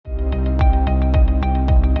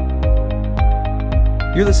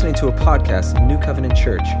You're listening to a podcast of New Covenant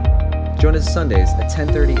Church. Join us Sundays at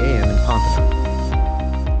 10:30 a.m. in Pompano.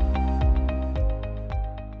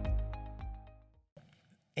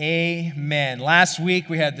 Amen. Last week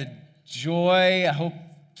we had the joy,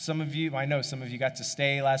 I know some of you got to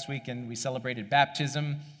stay last week, and we celebrated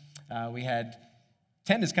baptism. We had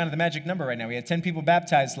 10 is kind of the magic number right now. We had 10 people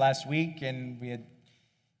baptized last week, and we had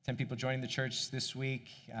 10 people joining the church this week.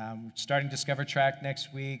 We're starting Discover Track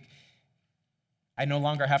next week. I no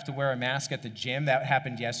longer have to wear a mask at the gym. That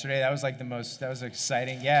happened yesterday. That was that was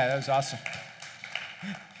exciting. Yeah, that was awesome.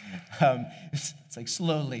 It's like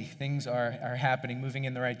slowly things are happening, moving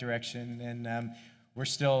in the right direction, and we're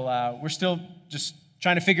still just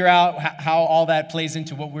trying to figure out how all that plays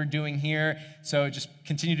into what we're doing here. So just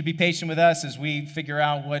continue to be patient with us as we figure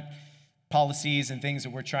out what policies and things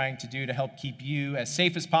that we're trying to do to help keep you as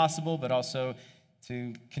safe as possible, but also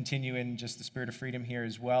to continue in just the spirit of freedom here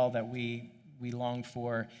as well that we long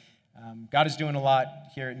for. God is doing a lot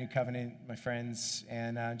here at New Covenant, my friends,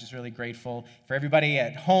 and I'm just really grateful. For everybody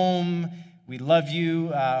at home, we love you.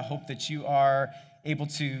 Hope that you are able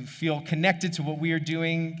to feel connected to what we are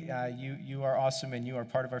doing. You are awesome, and you are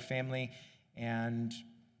part of our family, and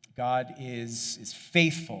God is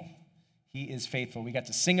faithful. He is faithful. We got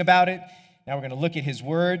to sing about it. Now we're going to look at His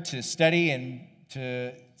Word to study and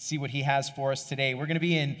to see what He has for us today. We're going to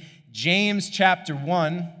be in James chapter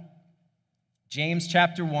 1. James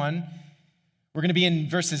chapter 1. We're going to be in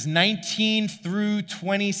verses 19 through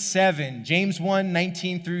 27. James 1,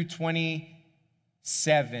 19 through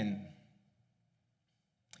 27.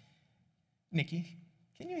 Nikki,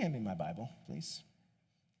 can you hand me my Bible, please?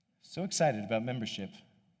 So excited about membership.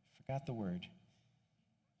 Forgot the word.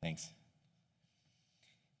 Thanks.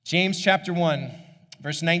 James chapter 1,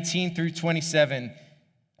 verse 19 through 27.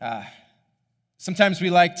 Sometimes we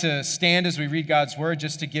like to stand as we read God's word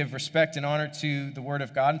just to give respect and honor to the word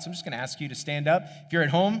of God. And so I'm just going to ask you to stand up. If you're at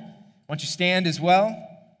home, why don't you stand as well?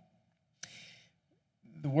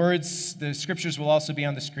 The scriptures will also be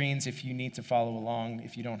on the screens if you need to follow along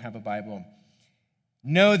if you don't have a Bible.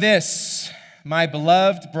 Know this, my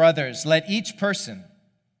beloved brothers, let each person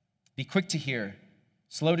be quick to hear,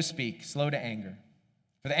 slow to speak, slow to anger.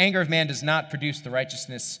 For the anger of man does not produce the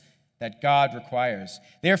righteousness that God requires.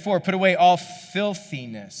 Therefore, put away all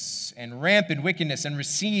filthiness and rampant wickedness, and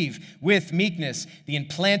receive with meekness the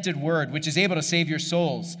implanted word, which is able to save your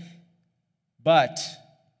souls. But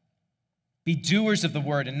be doers of the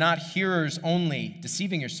word and not hearers only,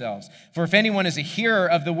 deceiving yourselves. For if anyone is a hearer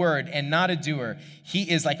of the word and not a doer, he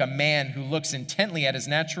is like a man who looks intently at his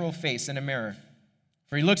natural face in a mirror.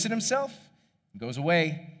 For he looks at himself, goes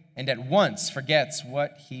away, and at once forgets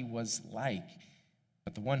what he was like.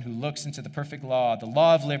 But the one who looks into the perfect law, the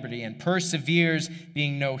law of liberty, and perseveres,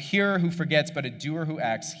 being no hearer who forgets, but a doer who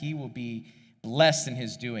acts, he will be blessed in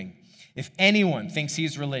his doing. If anyone thinks he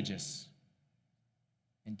is religious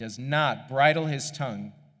and does not bridle his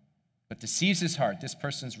tongue, but deceives his heart, this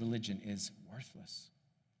person's religion is worthless.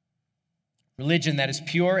 Religion that is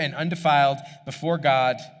pure and undefiled before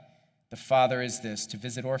God the Father is this, to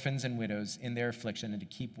visit orphans and widows in their affliction and to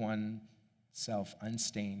keep oneself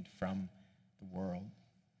unstained from the world.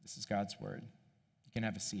 This is God's word. You can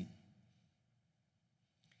have a seat.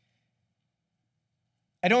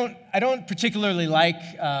 I don't particularly like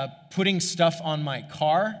putting stuff on my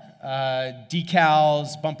car,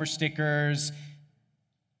 decals, bumper stickers,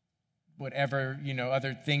 whatever,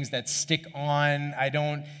 other things that stick on. I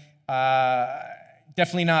don't,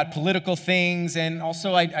 definitely not political things, and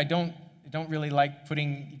also I don't really like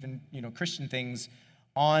putting even, Christian things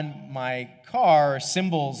on my car, or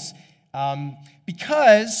symbols,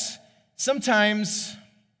 because sometimes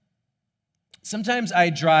I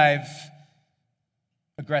drive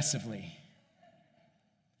aggressively.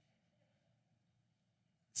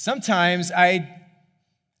 Sometimes I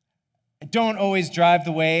don't always drive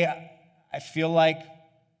the way I feel like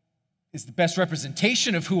is the best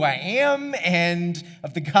representation of who I am and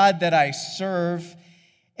of the God that I serve.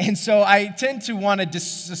 And so I tend to want to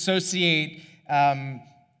disassociate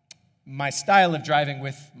my style of driving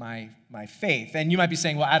with my faith. And you might be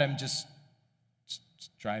saying, well, Adam, just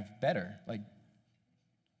drive better. Like,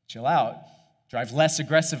 chill out. Drive less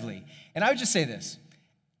aggressively. And I would just say this.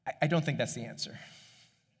 I don't think that's the answer.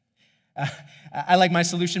 I like my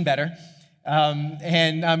solution better.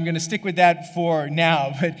 And I'm going to stick with that for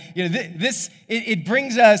now. But it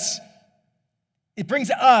brings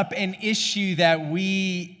up an issue that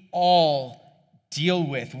we all deal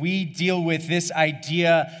with. We deal with this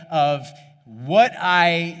idea of what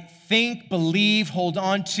I think, believe, hold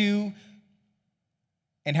on to,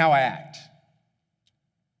 and how I act.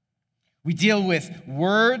 We deal with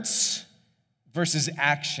words versus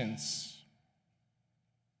actions.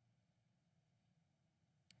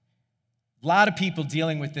 A lot of people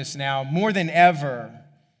dealing with this now, more than ever,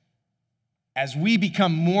 as we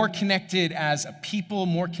become more connected as a people,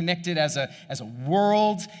 more connected as a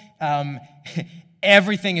world.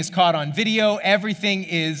 Everything is caught on video. Everything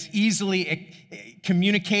is easily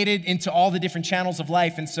communicated into all the different channels of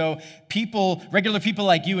life. And so people, regular people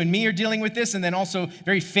like you and me are dealing with this, and then also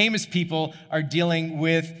very famous people are dealing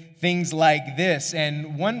with things like this.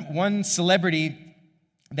 And one celebrity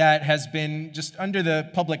that has been just under the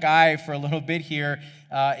public eye for a little bit here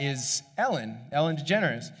is Ellen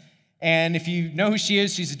DeGeneres. And if you know who she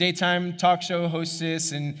is, she's a daytime talk show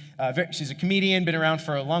hostess, and she's a comedian, been around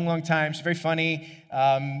for a long, long time. She's very funny,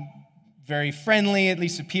 very friendly, at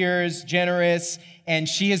least appears, generous, and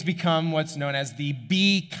she has become what's known as the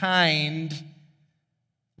Be Kind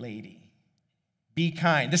lady. Be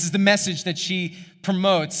kind. This is the message that she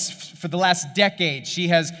promotes for the last decade. She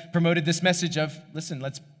has promoted this message of, listen,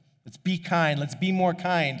 let's be kind, let's be more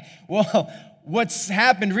kind. Well, what's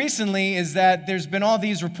happened recently is that there's been all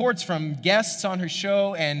these reports from guests on her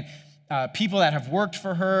show and people that have worked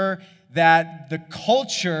for her that the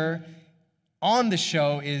culture on the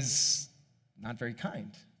show is not very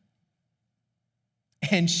kind.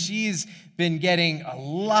 And she's been getting a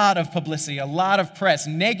lot of publicity, a lot of press,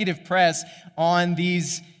 negative press on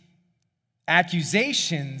these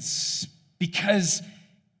accusations because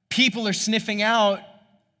people are sniffing out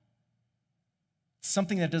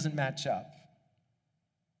something that doesn't match up.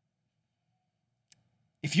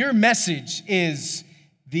 If your message is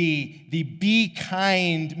the be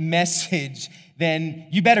kind message, then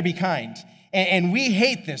you better be kind. And we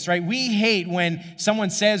hate this, right? We hate when someone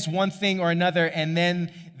says one thing or another and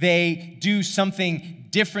then they do something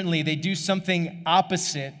differently. They do something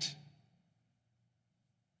opposite.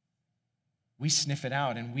 We sniff it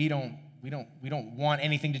out, and we don't want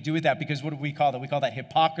anything to do with that, because what do we call that? We call that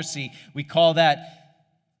hypocrisy. We call that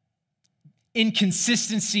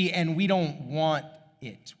inconsistency, and we don't want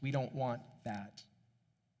it. We don't want that.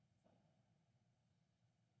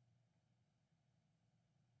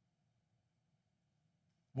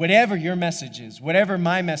 Whatever your message is, whatever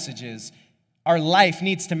my message is, our life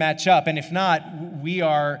needs to match up. And if not, we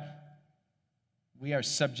are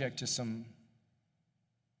subject to some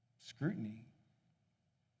scrutiny.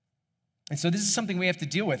 And so this is something we have to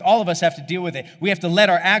deal with. All of us have to deal with it. We have to let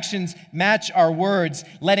our actions match our words,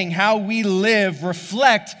 letting how we live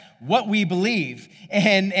reflect what we believe.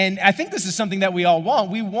 And I think this is something that we all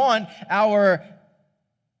want. We want our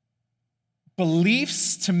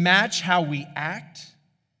beliefs to match how we act.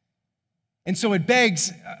 And so it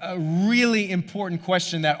begs a really important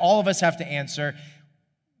question that all of us have to answer.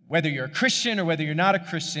 Whether you're a Christian or whether you're not a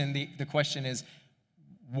Christian, the question is,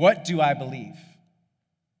 what do I believe?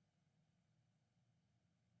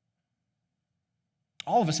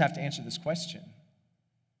 All of us have to answer this question.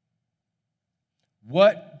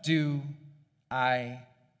 What do I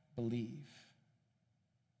believe?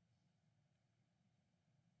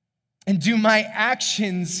 And do my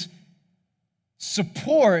actions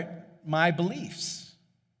support my beliefs?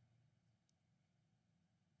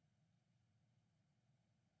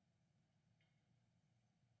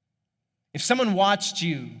 If someone watched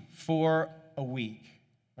you for a week,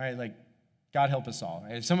 right, like God help us all,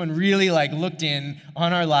 right? If someone really looked in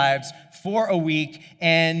on our lives for a week,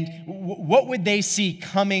 and what would they see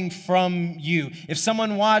coming from you? If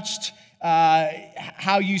someone watched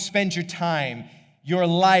how you spend your time, your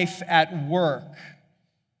life at work,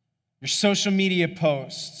 your social media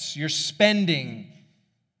posts, your spending,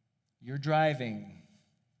 your driving,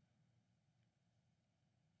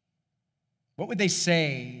 what would they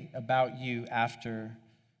say about you after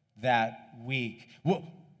that week?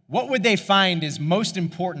 What would they find is most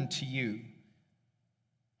important to you?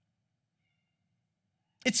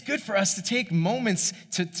 It's good for us to take moments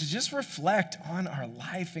to just reflect on our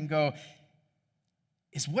life and go,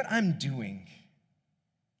 is what I'm doing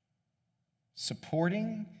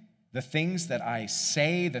supporting the things that I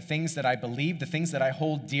say, the things that I believe, the things that I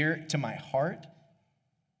hold dear to my heart?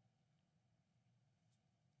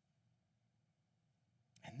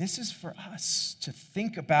 And this is for us to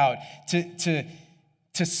think about, to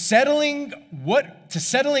settling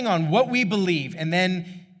on what we believe, and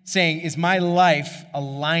then saying, is my life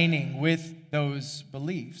aligning with those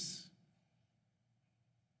beliefs?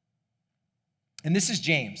 And this is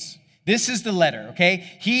James. This is the letter, okay?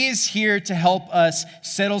 He is here to help us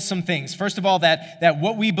settle some things. First of all, that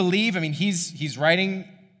what we believe, he's writing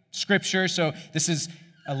scripture, so this is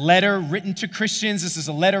a letter written to Christians. This is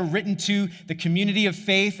a letter written to the community of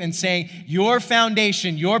faith and saying, your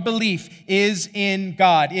foundation, your belief is in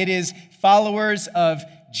God. It is followers of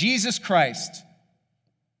Jesus Christ,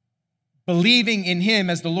 believing in him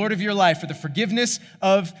as the Lord of your life for the forgiveness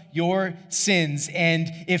of your sins. And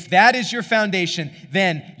if that is your foundation,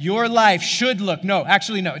 then your life should look, no,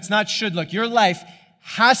 it's not should look. Your life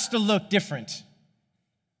has to look different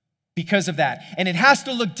because of that. And it has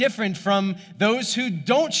to look different from those who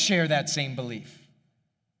don't share that same belief.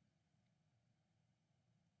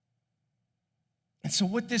 And so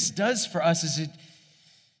what this does for us is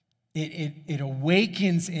it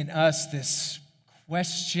awakens in us this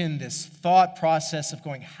question, this thought process of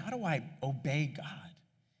going, how do I obey God?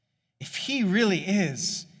 If he really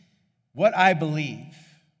is what I believe,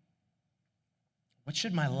 what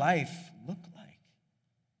should my life look like?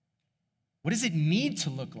 What does it need to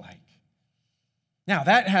look like? Now,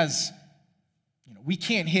 that has, we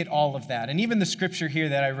can't hit all of that. And even the scripture here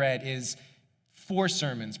that I read is 4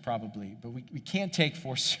 sermons probably, but we can't take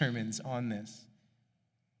 4 sermons on this.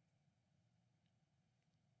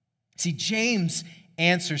 See, James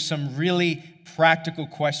answers some really practical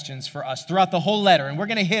questions for us throughout the whole letter, and we're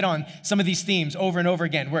going to hit on some of these themes over and over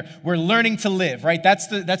again. We're learning to live, right? That's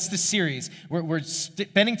the series. We're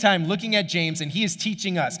spending time looking at James, and he is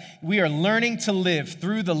teaching us. We are learning to live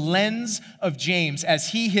through the lens of James as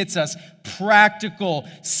he hits us practical,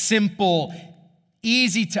 simple,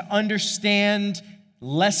 easy to understand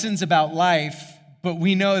lessons about life, but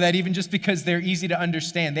we know that even just because they're easy to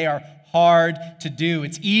understand, they are hard to do.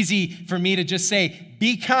 It's easy for me to just say,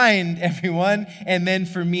 be kind, everyone, and then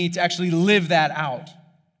for me to actually live that out.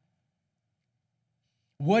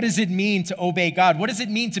 What does it mean to obey God? What does it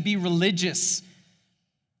mean to be religious?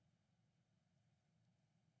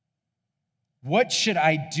 What should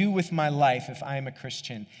I do with my life if I am a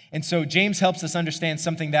Christian? And so James helps us understand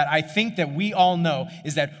something that I think that we all know,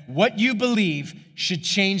 is that what you believe should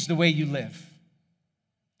change the way you live.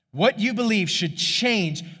 What you believe should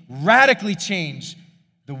change, radically change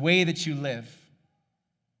the way that you live.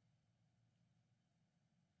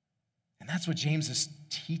 And that's what James is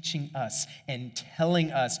teaching us and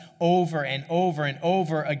telling us over and over and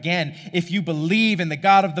over again. If you believe in the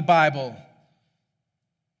God of the Bible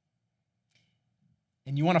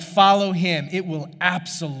and you want to follow him, it will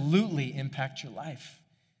absolutely impact your life.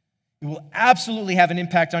 It will absolutely have an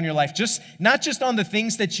impact on your life, not just on the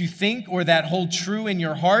things that you think or that hold true in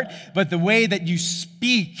your heart, but the way that you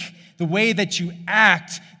speak, the way that you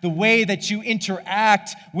act, the way that you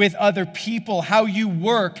interact with other people, how you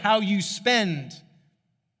work, how you spend.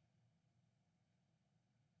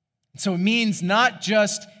 So it means not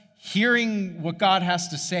just hearing what God has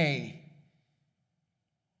to say,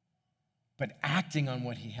 but acting on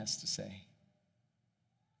what he has to say.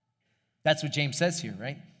 That's what James says here,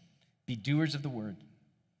 right? Be doers of the word,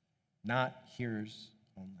 not hearers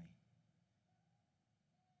only.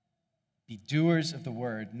 Be doers of the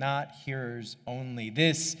word, not hearers only.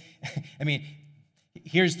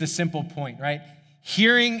 Here's the simple point, right?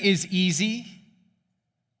 Hearing is easy.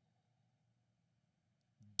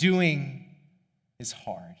 Doing is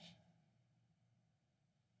hard.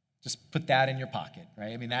 Just put that in your pocket,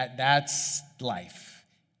 right? That's life.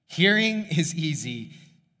 Hearing is easy.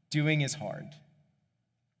 Doing is hard.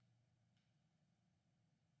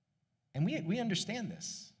 And we understand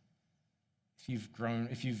this.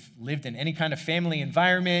 If you've lived in any kind of family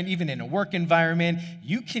environment, even in a work environment,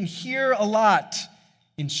 you can hear a lot.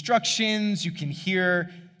 Instructions, you can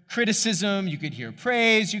hear criticism, you could hear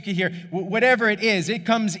praise, you could hear whatever it is, it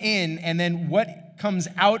comes in, and then what comes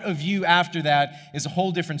out of you after that is a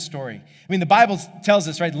whole different story. The Bible tells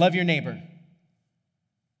us, right, love your neighbor.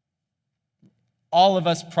 All of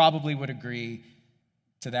us probably would agree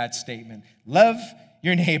to that statement. Love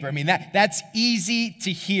your neighbor. That's easy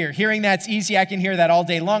to hear. Hearing that's easy, I can hear that all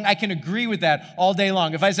day long. I can agree with that all day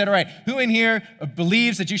long. If I said, all right, who in here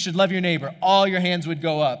believes that you should love your neighbor? All your hands would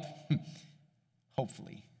go up.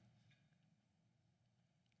 Hopefully.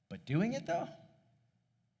 But doing it, though?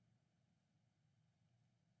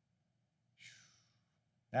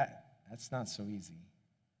 That's not so easy.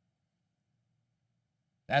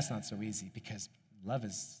 That's not so easy because love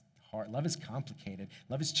is hard. Love is complicated.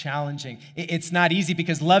 Love is challenging. It's not easy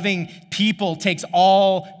because loving people takes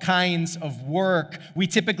all kinds of work. We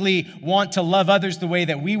typically want to love others the way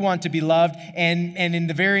that we want to be loved. And in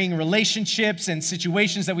the varying relationships and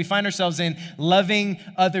situations that we find ourselves in, loving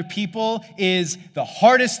other people is the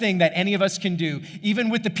hardest thing that any of us can do. Even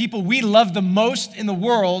with the people we love the most in the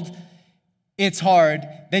world, it's hard.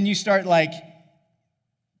 Then you start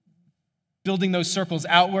building those circles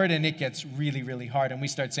outward, and it gets really, really hard. And we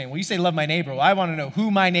start saying, well, you say love my neighbor. Well, I want to know who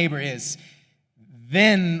my neighbor is.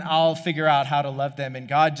 Then I'll figure out how to love them. And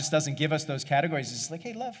God just doesn't give us those categories. It's just like,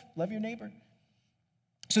 hey, love your neighbor.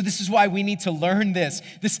 So this is why we need to learn this.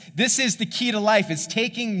 This is the key to life, is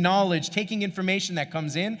taking knowledge, taking information that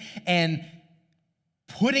comes in and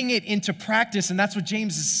putting it into practice. And that's what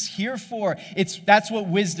James is here for. That's what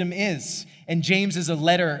wisdom is. And James is a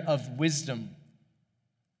letter of wisdom.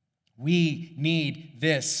 We need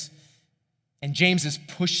this. And James is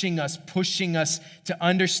pushing us to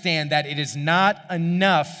understand that it is not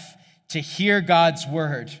enough to hear God's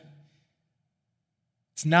word.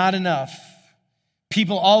 It's not enough.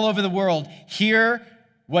 People all over the world hear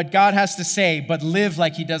what God has to say, but live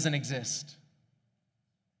like he doesn't exist.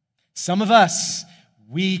 Some of us,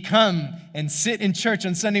 we come and sit in church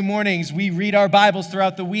on Sunday mornings. We read our Bibles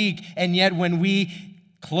throughout the week, and yet when we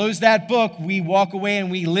close that book, we walk away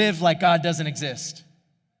and we live like God doesn't exist.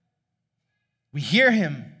 We hear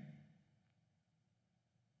him.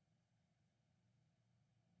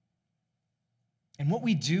 And what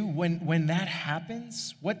we do when that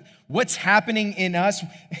happens, what's happening in us,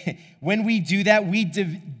 when we do that, we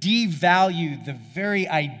devalue the very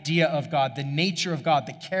idea of God, the nature of God,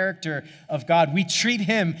 the character of God. We treat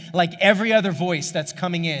him like every other voice that's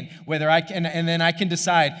coming in, and then I can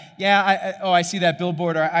decide, I see that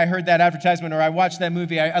billboard, or I heard that advertisement, or I watched that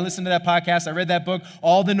movie, I listened to that podcast, I read that book,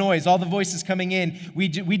 all the noise, all the voices coming in. We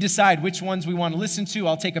decide which ones we want to listen to.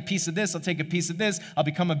 I'll take a piece of this, I'll take a piece of this, I'll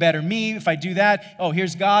become a better me if I do that. Oh,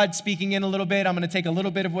 here's God speaking in a little bit. I'm going to take a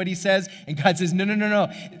little bit of what he says. And God says,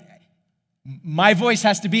 no. My voice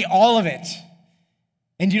has to be all of it.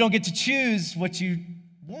 And you don't get to choose what you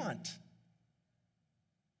want.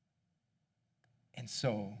 And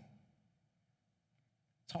so,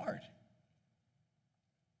 it's hard.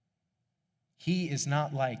 He is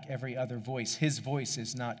not like every other voice. His voice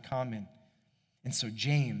is not common. And so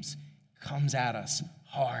James comes at us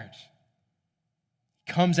hard.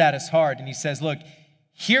 And he says, look,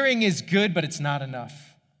 hearing is good, but it's not enough.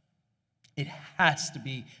 It has to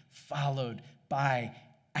be followed by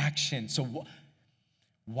action. So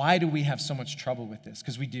why do we have so much trouble with this?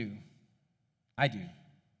 Because we do. I do.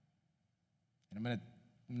 And I'm going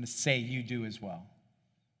to say you do as well.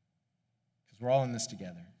 Because we're all in this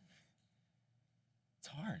together. It's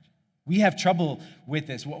hard. We have trouble with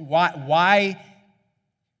this. Why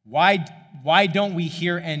don't we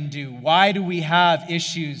hear and do? Why do we have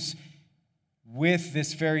issues with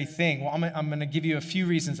this very thing? Well, I'm going to give you a few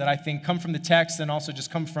reasons that I think come from the text and also just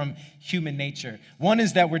come from human nature. One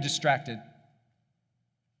is that we're distracted.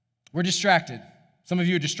 We're distracted. Some of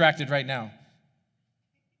you are distracted right now.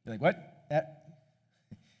 You're like, what?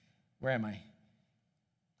 Where am I?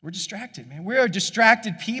 We're distracted, man. We are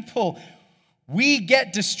distracted people. We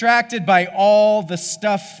get distracted by all the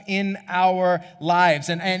stuff in our lives.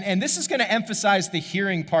 And this is going to emphasize the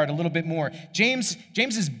hearing part a little bit more. James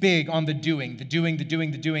is big on the doing.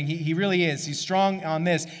 He really is. He's strong on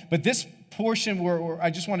this. But this portion where I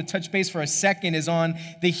just want to touch base for a second is on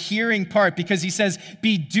the hearing part, because he says,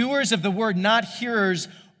 be doers of the word, not hearers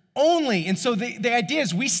only. And so the idea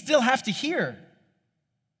is we still have to hear.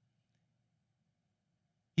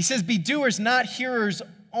 He says, be doers, not hearers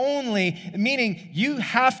only, meaning you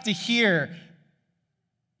have to hear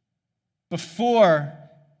before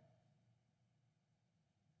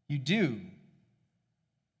you do.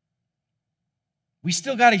 We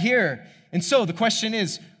still got to hear. And so the question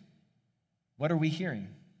is, what are we hearing?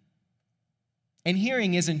 And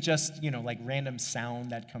hearing isn't just, like random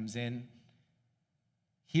sound that comes in.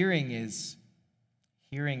 Hearing is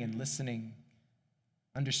hearing and listening,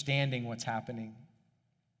 understanding what's happening.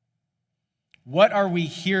 What are we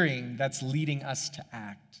hearing that's leading us to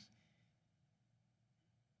act?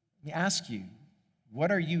 Let me ask you,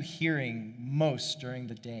 what are you hearing most during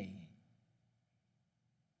the day?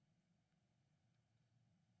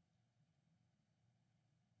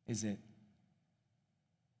 Is it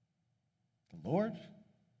the Lord?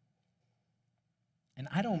 And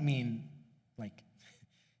I don't mean like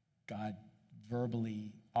God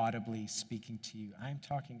verbally, audibly speaking to you. I'm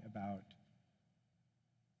talking about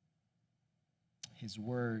His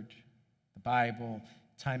Word, the Bible,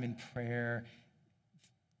 time in prayer,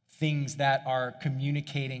 things that are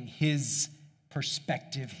communicating His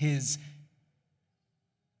perspective, His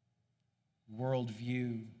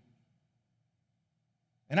worldview.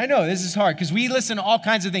 And I know this is hard because we listen to all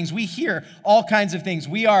kinds of things. We hear all kinds of things.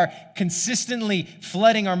 We are consistently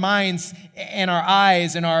flooding our minds and our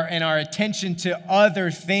eyes and our attention to other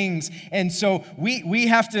things. And so we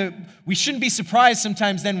shouldn't be surprised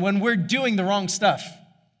sometimes then when we're doing the wrong stuff.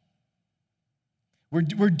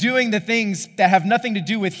 We're doing the things that have nothing to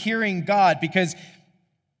do with hearing God because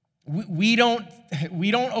we don't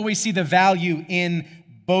always see the value in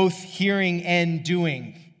both hearing and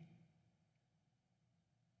doing.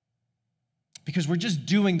 Because we're just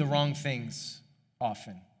doing the wrong things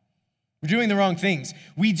often. We're doing the wrong things.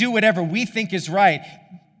 We do whatever we think is right,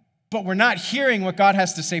 but we're not hearing what God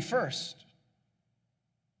has to say first.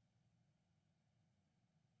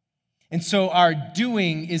 And so our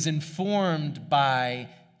doing is informed by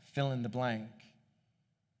fill in the blank.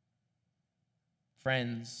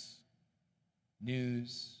 Friends,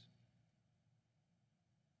 news,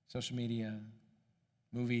 social media,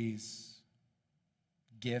 movies,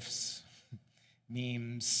 gifts,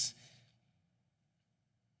 memes,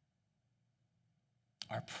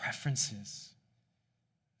 our preferences.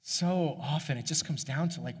 So often it just comes down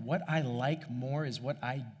to like what I like more is what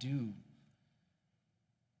I do.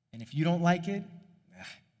 And if you don't like it, I'll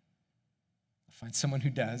find someone who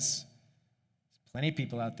does. There's plenty of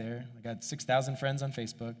people out there. I got 6,000 friends on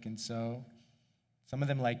Facebook, and so some of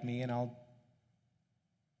them like me, and I'll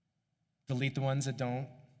delete the ones that don't.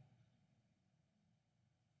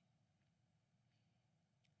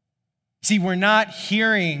 See, we're not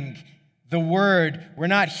hearing the word. We're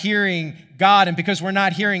not hearing God, and because we're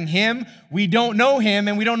not hearing him, we don't know him,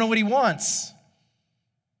 and we don't know what he wants.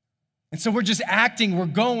 And so we're just acting, we're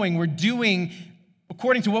going, we're doing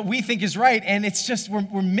according to what we think is right, and it's just,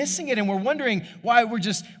 we're missing it, and we're wondering why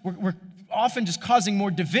we're often just causing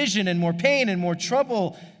more division and more pain and more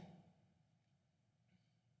trouble.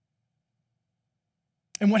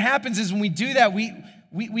 And what happens is when we do that,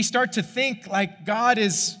 we start to think like God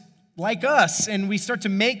is like us, and we start to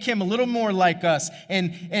make him a little more like us.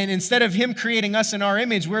 And instead of him creating us in our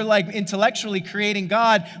image, we're like intellectually creating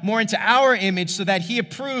God more into our image so that he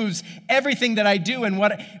approves everything that I do, and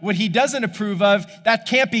what he doesn't approve of, that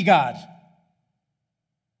can't be God.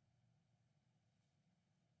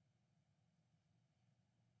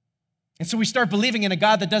 And so we start believing in a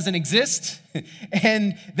God that doesn't exist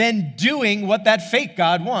and then doing what that fake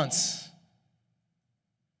God wants.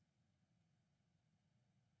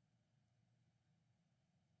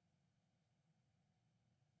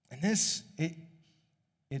 And this,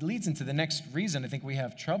 it leads into the next reason I think we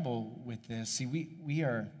have trouble with this. See, we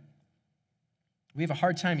have a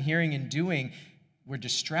hard time hearing and doing. We're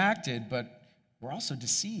distracted, but we're also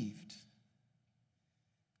deceived.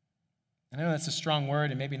 I know that's a strong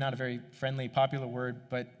word and maybe not a very friendly, popular word,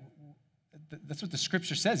 but that's what the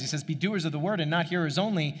scripture says. He says, be doers of the word and not hearers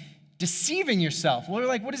only, deceiving yourself. Well, we're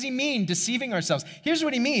like, what does he mean, deceiving ourselves? Here's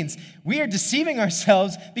what he means. We are deceiving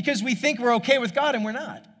ourselves because we think we're okay with God and we're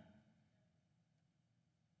not.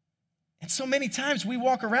 And so many times we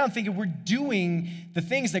walk around thinking we're doing the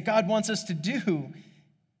things that God wants us to do.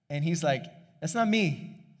 And he's like, that's not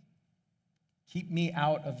me. Keep me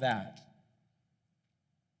out of that.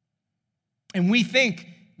 And we think,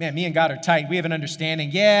 man, me and God are tight. We have an understanding.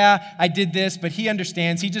 Yeah, I did this, but he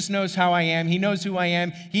understands. He just knows how I am. He knows who I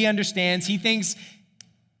am. He understands. He thinks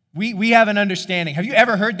we have an understanding. Have you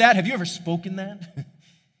ever heard that? Have you ever spoken that?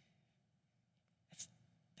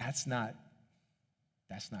 That's not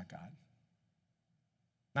God.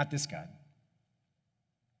 Not this God.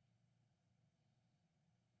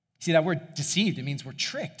 See, that word deceived, it means we're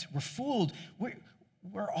tricked, we're fooled.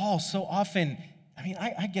 We're all so often,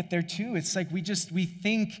 I get there too. It's like we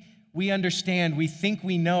think we understand, we think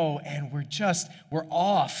we know, and we're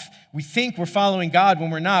off. We think we're following God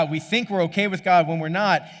when we're not. We think we're okay with God when we're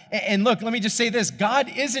not. And look, let me just say this. God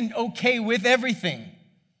isn't okay with everything.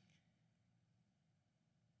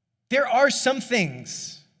 There are some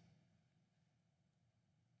things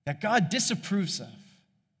that God disapproves of.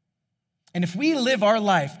 And if we live our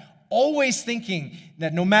life always thinking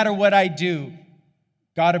that no matter what I do,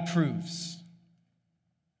 God approves,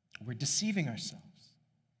 we're deceiving ourselves.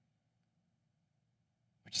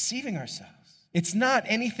 We're deceiving ourselves. It's not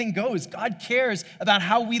anything goes. God cares about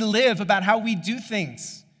how we live, about how we do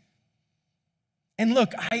things. And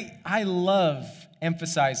look, I love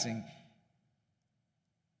emphasizing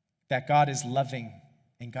that God is loving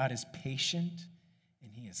and God is patient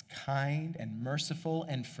and he is kind and merciful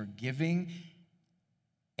and forgiving.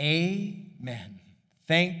 Amen.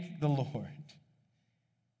 Thank the Lord.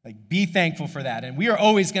 Be thankful for that. And we are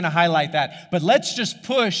always going to highlight that. But let's just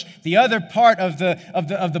push the other part of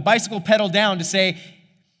the bicycle pedal down to say,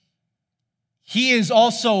 he is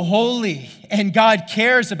also holy, and God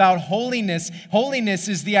cares about holiness. Holiness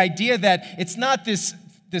is the idea that it's not this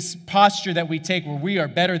this posture that we take where we are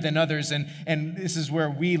better than others, and this is where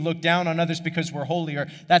we look down on others because we're holy, or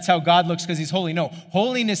that's how God looks because he's holy. No,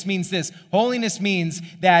 holiness means this. Holiness means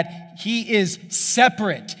that he is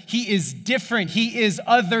separate, he is different, he is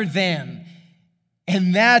other than.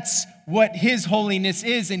 And that's what his holiness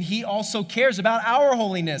is, and he also cares about our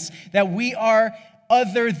holiness, that we are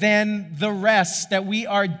other than the rest, that we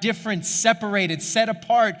are different, separated, set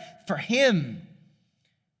apart for him.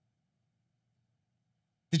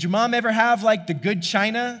 Did your mom ever have like the good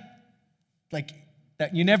china, like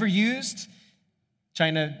that you never used?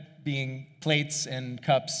 China being plates and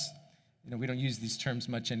cups. We don't use these terms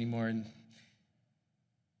much anymore. And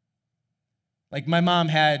like my mom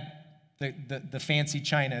had the fancy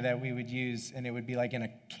china that we would use, and it would be like in a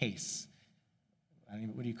case.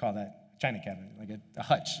 What do you call that? China cabinet, like a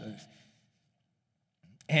hutch.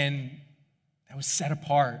 And that was set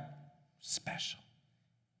apart, special.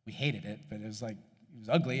 We hated it, but it was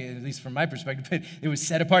ugly, at least from my perspective, but it was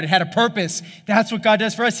set apart. It had a purpose. That's what God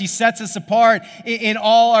does for us. He sets us apart in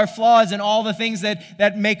all our flaws and all the things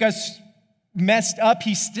that make us messed up.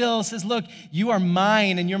 He still says, look, you are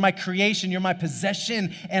mine and you're my creation, you're my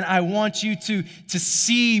possession, and I want you to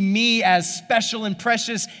see me as special and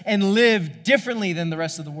precious and live differently than the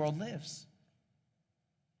rest of the world lives.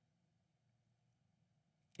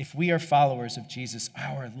 If we are followers of Jesus,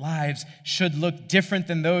 our lives should look different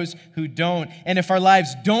than those who don't. And if our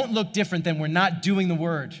lives don't look different, then we're not doing the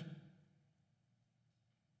word.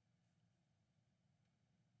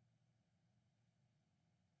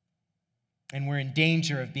 And we're in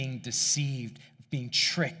danger of being deceived, of being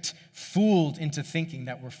tricked, fooled into thinking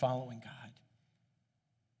that we're following God.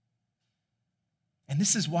 And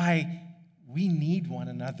this is why we need one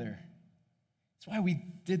another. It's why we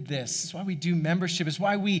did this. It's why we do membership. It's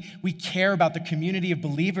why we care about the community of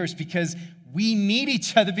believers, because we need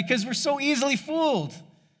each other, because we're so easily fooled.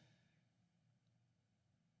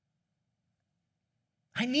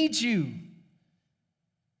 I need you.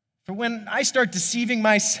 For when I start deceiving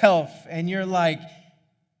myself and you're like,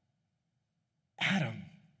 Adam,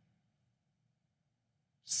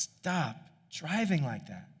 stop driving like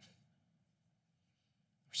that.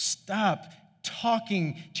 Stop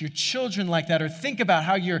talking to your children like that, or think about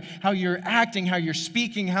how you're acting, how you're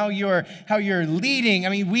speaking, how you're leading. I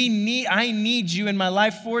mean, I need you in my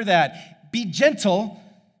life for that. Be gentle,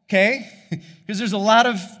 okay? Because there's a lot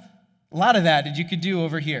of that you could do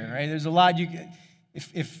over here, right? There's a lot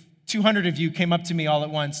if 200 of you came up to me all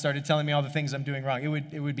at once, started telling me all the things I'm doing wrong,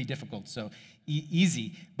 it would be difficult. So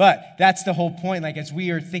easy. But that's the whole point. Like, as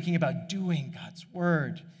we are thinking about doing God's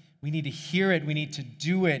word, we need to hear it, we need to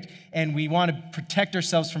do it, and we want to protect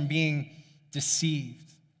ourselves from being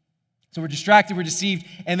deceived. So we're distracted, we're deceived,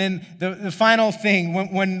 and then the final thing,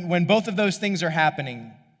 when both of those things are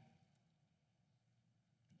happening,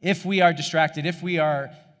 if we are distracted, if we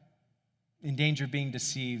are in danger of being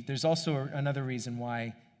deceived, there's also another reason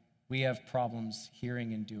why we have problems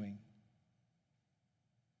hearing and doing.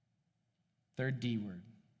 Third D word.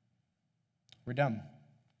 We're dumb.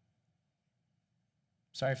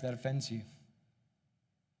 Sorry if that offends you.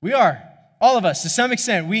 We are. All of us, to some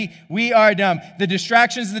extent, we are dumb. The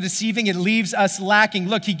distractions, the deceiving, it leaves us lacking.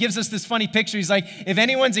 Look, he gives us this funny picture. He's like, if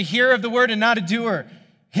anyone's a hearer of the word and not a doer,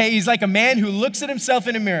 okay, he's like a man who looks at himself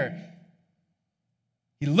in a mirror.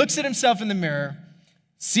 He looks at himself in the mirror,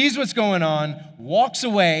 sees what's going on, walks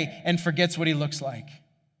away, and forgets what he looks like.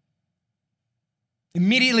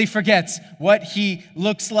 Immediately forgets what he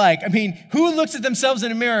looks like. I mean, who looks at themselves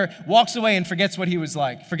in a mirror, walks away, and forgets what he was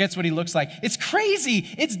like, forgets what he looks like? It's crazy.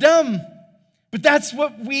 It's dumb. But that's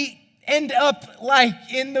what we end up like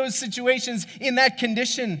in those situations, in that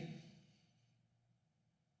condition.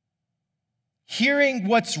 Hearing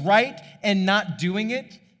what's right and not doing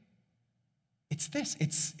it,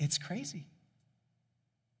 it's crazy.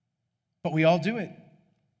 But we all do it.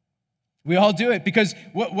 We all do it because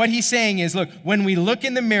what he's saying is, look, when we look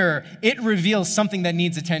in the mirror, it reveals something that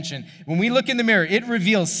needs attention. When we look in the mirror, it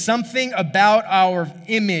reveals something about our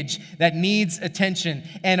image that needs attention.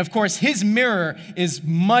 And of course, his mirror is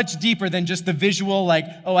much deeper than just the visual, like,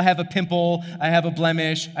 oh, I have a pimple, I have a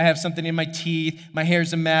blemish, I have something in my teeth, my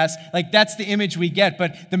hair's a mess. Like, that's the image we get.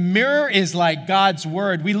 But the mirror is like God's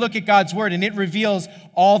word. We look at God's word and it reveals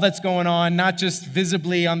all that's going on, not just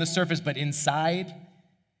visibly on the surface, but inside.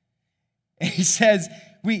 And he says,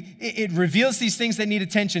 it reveals these things that need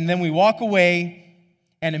attention. Then we walk away,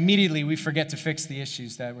 and immediately we forget to fix the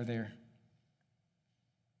issues that were there.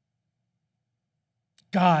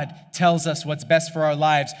 God tells us what's best for our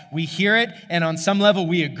lives. We hear it, and on some level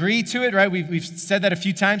we agree to it, right? We've said that a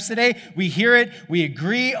few times today. We hear it, we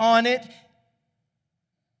agree on it,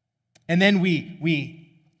 and then we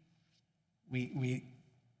we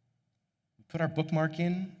put our bookmark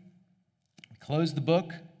in, we close the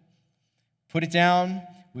book, put it down,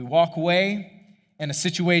 we walk away, and a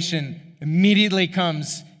situation immediately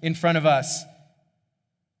comes in front of us,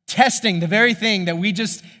 testing the very thing that we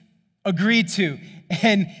just agreed to.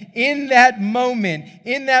 And in that moment,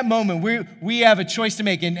 we have a choice to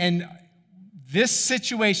make. And this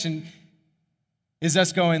situation is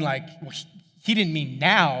us going like, well, he didn't mean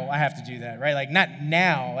now I have to do that, right? Like not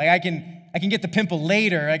now. Like I can get the pimple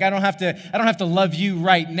later. Like I don't have to love you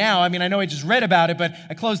right now. I mean, I know I just read about it, but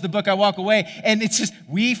I close the book, I walk away, and it's just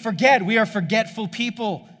we forget. We are forgetful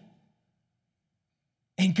people.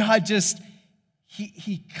 And God just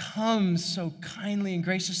He comes so kindly and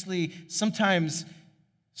graciously, sometimes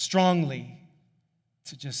strongly,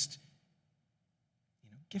 to just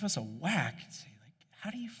give us a whack and say, like,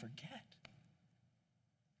 how do you forget?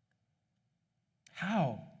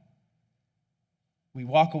 How? We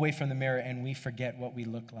walk away from the mirror and we forget what we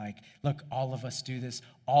look like. Look, all of us do this.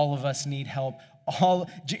 All of us need help.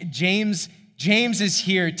 James is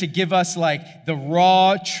here to give us like the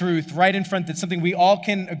raw truth right in front. That's something we all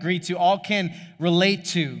can agree to, all can relate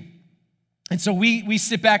to. And so we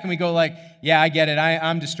sit back and we go like, yeah, I get it.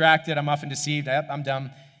 I'm distracted. I'm often deceived. I'm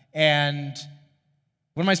dumb. And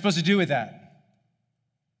what am I supposed to do with that?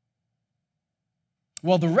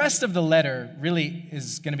 Well, the rest of the letter really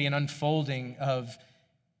is going to be an unfolding of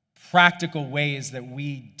practical ways that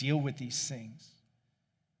we deal with these things.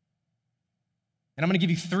 And I'm going to give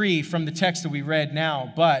you 3 from the text that we read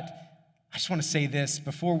now, but I just want to say this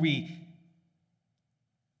before we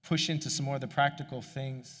push into some more of the practical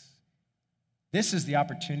things. This is the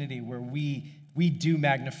opportunity where we do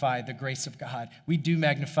magnify the grace of God. We do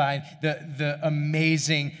magnify the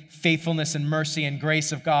amazing faithfulness and mercy and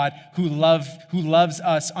grace of God who loves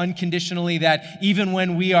us unconditionally, that even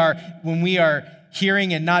when we are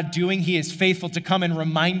hearing and not doing, he is faithful to come and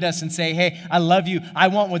remind us and say, hey, I love you. I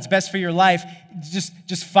want what's best for your life.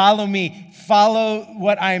 Just follow me. Follow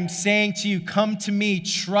what I'm saying to you. Come to me.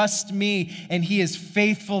 Trust me. And he is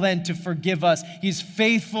faithful then to forgive us. He's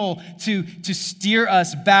faithful to steer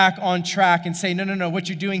us back on track and say, no, what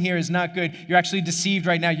you're doing here is not good. You're actually deceived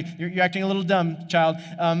right now. You're acting a little dumb, child.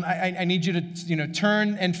 I need you to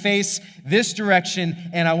turn and face this direction,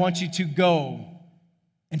 and I want you to go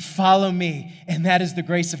and follow me. And that is the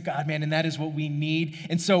grace of God, man, and that is what we need.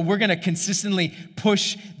 And so we're going to consistently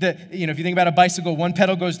push if you think about a bicycle, one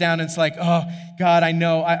pedal goes down and it's like, oh, God, I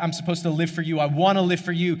know I'm supposed to live for you. I want to live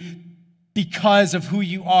for you because of who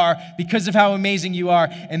you are, because of how amazing you are.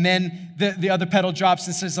 And then the other pedal drops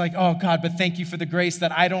and says like, oh, God, but thank you for the grace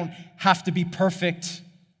that I don't have to be perfect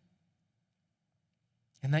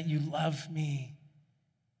and that you love me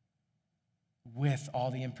with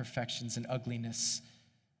all the imperfections and ugliness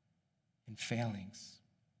and failings.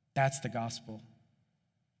 That's the gospel.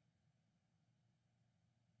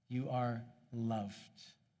 You are loved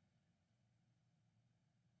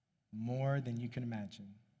more than you can imagine.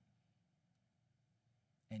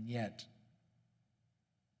 And yet,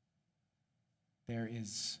 there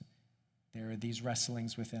are these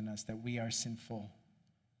wrestlings within us that we are sinful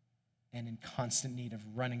and in constant need of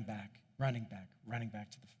running back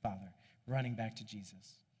to the Father, running back to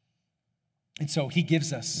Jesus. And so he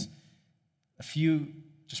gives us a few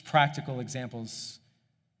just practical examples,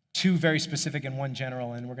 2 very specific and 1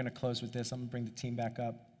 general, and we're going to close with this. I'm going to bring the team back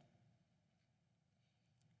up.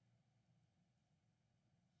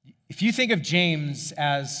 If you think of James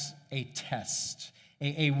as a test,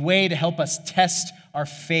 a way to help us test our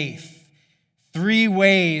faith, 3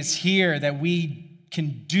 ways here that we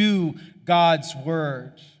can do God's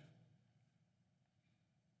word.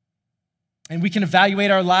 And we can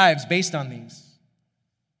evaluate our lives based on these.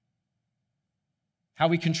 How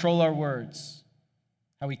we control our words,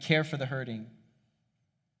 how we care for the hurting,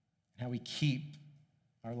 how we keep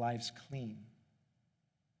our lives clean.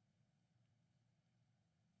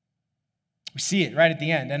 We see it right at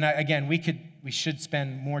the end. And again, we should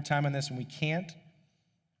spend more time on this and we can't.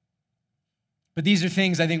 But these are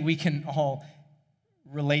things I think we can all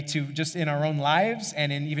relate to just in our own lives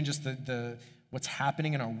and in even just the what's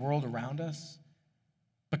happening in our world around us.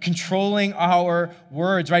 But controlling our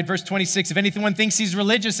words, right? Verse 26, if anyone thinks he's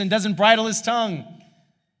religious and doesn't bridle his tongue,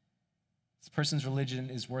 this person's religion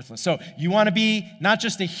is worthless. So you want to be not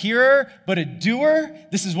just a hearer, but a doer?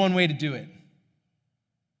 This is one way to do it.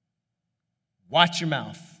 Watch your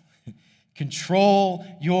mouth. Control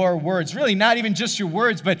your words. Really, not even just your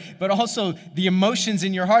words, but also the emotions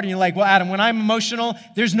in your heart. And you're like, well, Adam, when I'm emotional,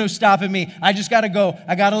 there's no stopping me. I just got to go.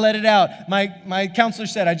 I got to let it out. My counselor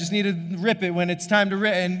said I just need to rip it when it's time to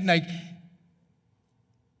rip. And like,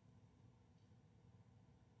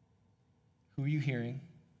 Who are you hearing?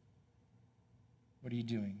 What are you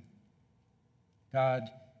doing? God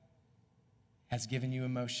has given you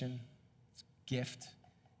emotion. It's a gift.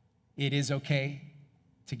 It is okay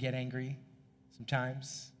to get angry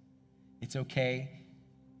sometimes. It's okay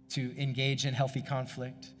to engage in healthy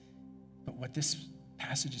conflict. But what this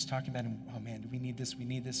passage is talking about, and oh man, do we need this, we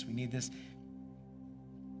need this, we need this.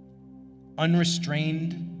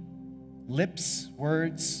 Unrestrained lips,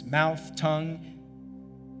 words, mouth, tongue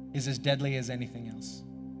is as deadly as anything else.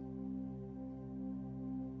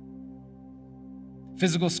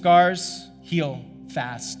 Physical scars heal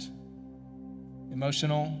fast.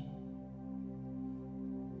 Emotional,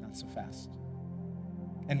 not so fast.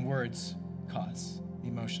 And words cause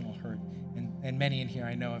emotional hurt. And many in here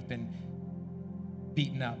I know have been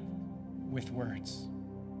beaten up with words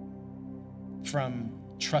from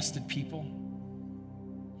trusted people,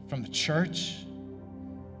 from the church,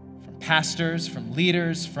 from pastors, from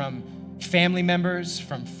leaders, from family members,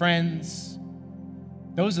 from friends.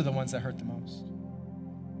 Those are the ones that hurt the most.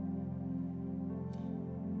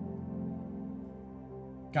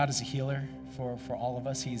 God is a healer for all of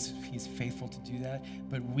us. He's faithful to do that.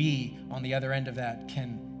 But we, on the other end of that,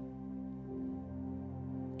 can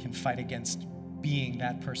fight against being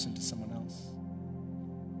that person to someone else.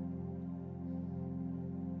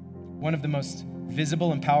 One of the most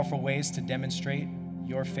visible and powerful ways to demonstrate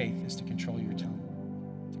your faith is to control your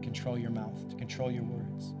tongue, to control your mouth, to control your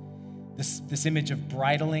words. This image of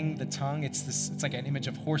bridling the tongue, it's like an image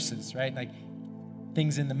of horses, right? Like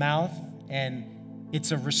things in the mouth, and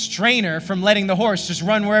it's a restrainer from letting the horse just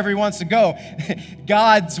run wherever he wants to go.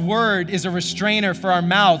 God's word is a restrainer for our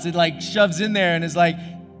mouths. It like shoves in there and is like,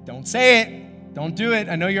 don't say it. Don't do it.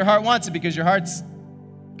 I know your heart wants it because your heart's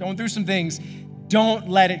going through some things. Don't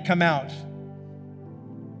let it come out.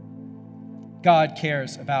 God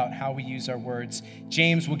cares about how we use our words.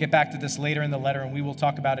 James, we'll get back to this later in the letter and we will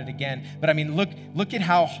talk about it again. But I mean, look at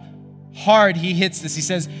how hard he hits this. He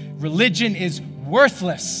says, religion is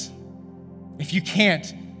worthless if you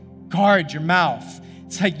can't guard your mouth.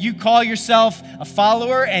 It's like you call yourself a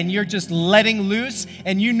follower and you're just letting loose,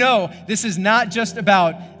 and you know this is not just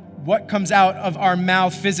about what comes out of our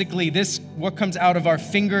mouth physically, what comes out of our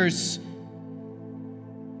fingers,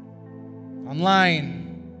 online,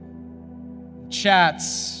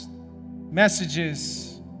 chats,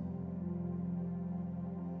 messages.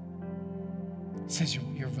 It says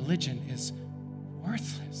your religion is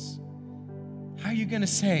worthless. How are you going to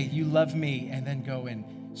say you love me and then go and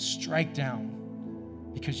strike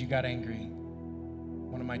down because you got angry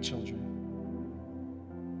one of my children?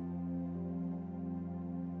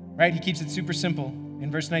 Right? He keeps it super simple. In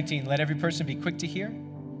verse 19, let every person be quick to hear,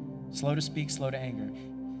 slow to speak, slow to anger.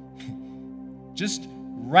 Just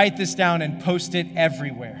write this down and post it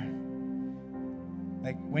everywhere.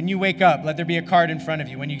 Like when you wake up, let there be a card in front of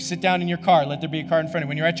you. When you sit down in your car, let there be a card in front of you.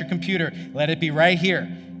 When you're at your computer, let it be right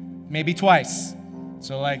here. Maybe twice.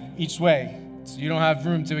 So like each way, so you don't have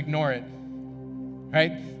room to ignore it,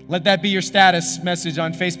 right? Let that be your status message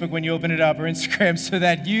on Facebook when you open it up, or Instagram, so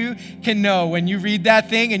that you can know when you read that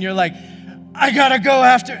thing and you're like, I gotta go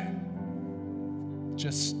after.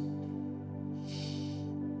 Just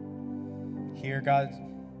hear God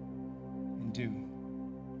and do.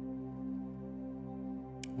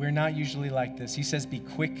 We're not usually like this. He says be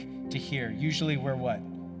quick to hear. Usually we're what?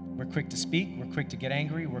 We're quick to speak. We're quick to get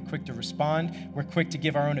angry. We're quick to respond. We're quick to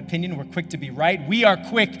give our own opinion. We're quick to be right. We are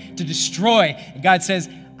quick to destroy. And God says,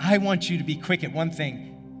 I want you to be quick at one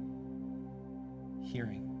thing: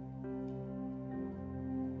 hearing.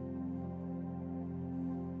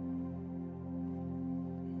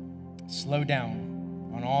 Slow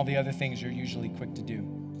down on all the other things you're usually quick to do.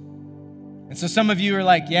 And so some of you are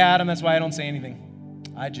like, yeah, Adam, that's why I don't say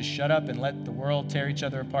anything. I just shut up and let the world tear each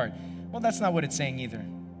other apart. Well, that's not what it's saying either.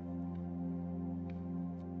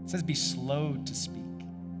 It says be slow to speak.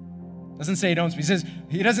 It doesn't say don't speak.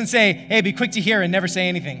 He doesn't say, hey, be quick to hear and never say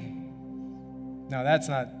anything. No, that's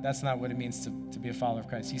not what it means to be a follower of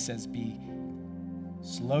Christ. He says be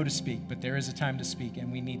slow to speak, but there is a time to speak,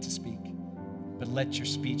 and we need to speak. But let your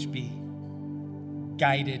speech be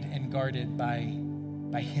guided and guarded by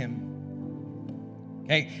Him.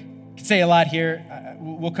 Okay, I could say a lot here.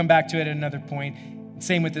 We'll come back to it at another point.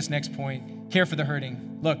 Same with this next point. Care for the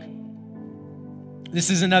hurting. Look, this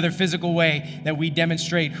is another physical way that we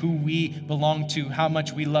demonstrate who we belong to, how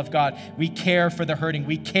much we love God. We care for the hurting.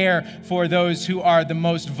 We care for those who are the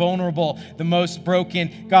most vulnerable, the most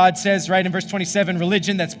broken. God says right in verse 27,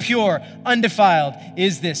 religion that's pure, undefiled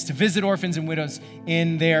is this, to visit orphans and widows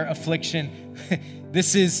in their affliction.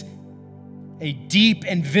 This is a deep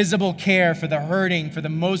and visible care for the hurting, for the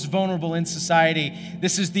most vulnerable in society.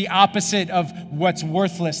 This is the opposite of what's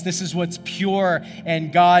worthless. This is what's pure.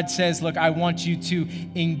 And God says, look, I want you to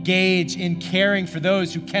engage in caring for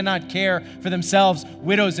those who cannot care for themselves.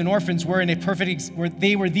 Widows and orphans were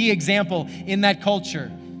they were the example in that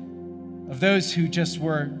culture of those who just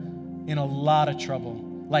were in a lot of trouble,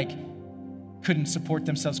 like couldn't support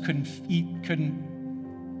themselves, couldn't eat,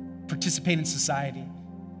 couldn't participate in society.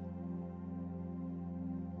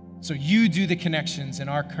 So you do the connections in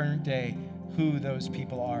our current day, who those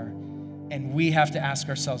people are. And we have to ask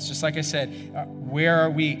ourselves, just like I said, where are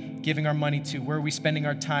we giving our money to? Where are we spending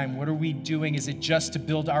our time? What are we doing? Is it just to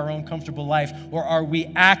build our own comfortable life? Or are we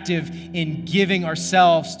active in giving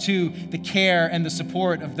ourselves to the care and the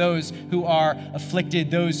support of those who are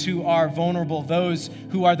afflicted, those who are vulnerable, those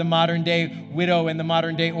who are the modern day widow and the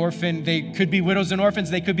modern day orphan? They could be widows and orphans.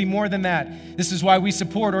 They could be more than that. This is why we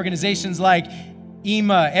support organizations like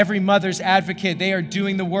EMA, Every Mother's Advocate. They are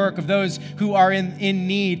doing the work of those who are in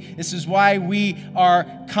need. This is why we are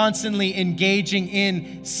constantly engaging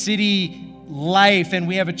in city life, and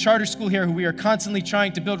we have a charter school here who we are constantly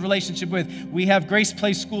trying to build relationship with. We have Grace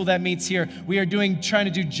Place School that meets here. We are trying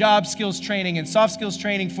to do job skills training and soft skills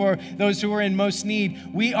training for those who are in most need.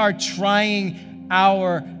 We are trying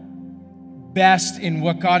our best in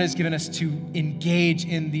what God has given us to engage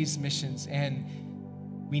in these missions, and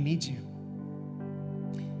we need you.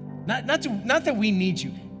 Not that we need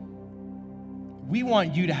you. We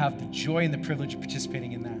want you to have the joy and the privilege of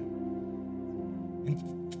participating in that.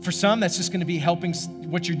 And for some, that's just going to be helping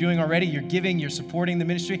what you're doing already. You're giving, you're supporting the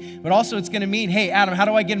ministry. But also it's going to mean, hey, Adam, how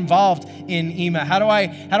do I get involved in EMA? How do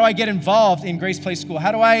I get involved in Grace Place School?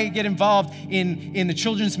 How do I get involved in the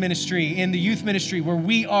children's ministry, in the youth ministry, where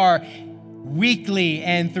we are weekly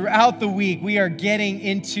and throughout the week, we are getting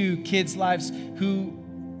into kids' lives who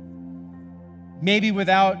maybe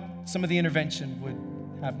without some of the intervention would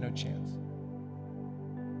have no chance.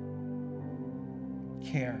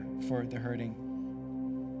 Care for the hurting.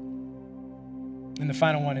 And the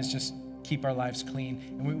final one is just keep our lives clean.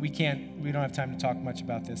 And we don't have time to talk much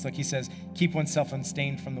about this. Like he says, keep oneself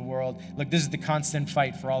unstained from the world. Look, this is the constant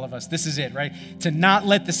fight for all of us. This is it, right? To not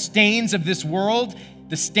let the stains of this world,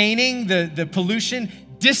 the staining, the pollution,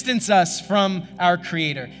 distance us from our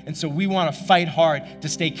Creator. And so we want to fight hard to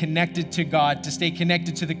stay connected to God, to stay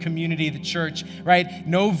connected to the community, the church, right?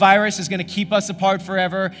 No virus is going to keep us apart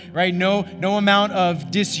forever, right? No amount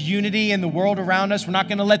of disunity in the world around us. We're not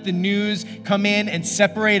going to let the news come in and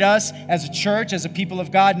separate us as a church, as a people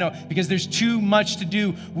of God. No, because there's too much to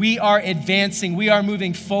do. We are advancing. We are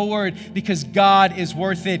moving forward because God is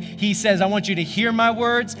worth it. He says, I want you to hear my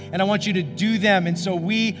words and I want you to do them. And so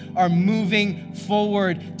we are moving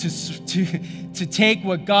forward to take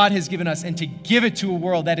what God has given us and to give it to a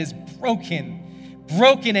world that is broken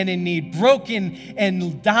and in need, broken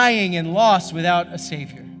and dying and lost without a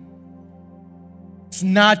Savior. It's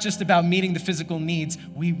not just about meeting the physical needs.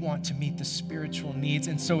 We want to meet the spiritual needs.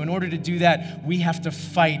 And so in order to do that, we have to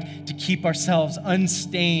fight to keep ourselves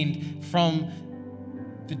unstained from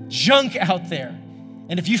the junk out there.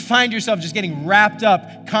 And if you find yourself just getting wrapped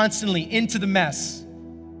up constantly into the mess,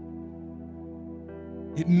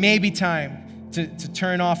 it may be time to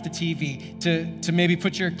turn off the TV, to maybe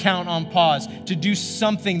put your account on pause, to do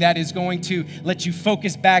something that is going to let you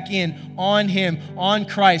focus back in on Him, on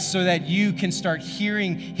Christ, so that you can start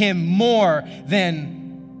hearing Him more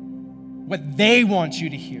than what they want you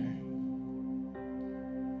to hear.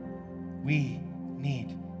 We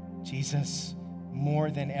need Jesus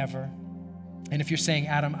more than ever. And if you're saying,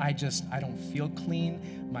 Adam, I don't feel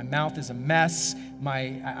clean, my mouth is a mess,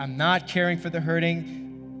 I'm not caring for the hurting,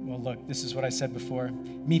 well, look, this is what I said before.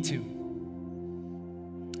 Me too.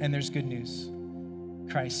 And there's good news.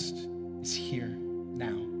 Christ is here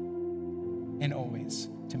now and always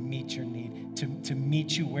to meet your need, to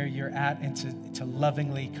meet you where you're at, and to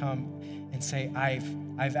lovingly come and say,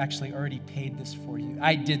 I've actually already paid this for you.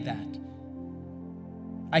 I did that.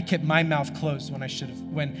 I kept my mouth closed when I should have,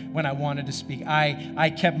 when I wanted to speak.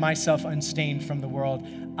 I kept myself unstained from the world.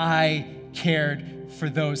 I cared for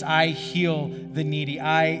those. I heal the needy.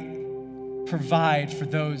 I provide for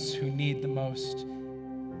those who need the most.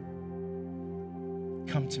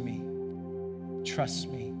 Come to me. Trust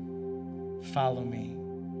me. Follow me.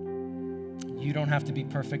 You don't have to be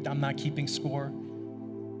perfect. I'm not keeping score.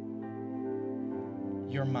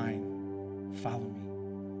 You're mine. Follow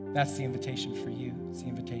me. That's the invitation for you. It's the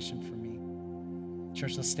invitation for me.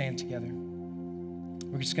 Church, let's stand together.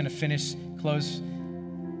 We're just going to close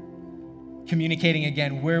communicating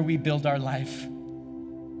again where we build our life.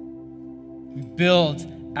 We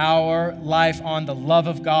build our life on the love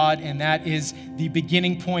of God, and that is the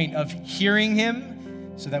beginning point of hearing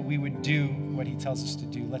him so that we would do what he tells us to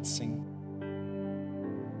do. Let's sing.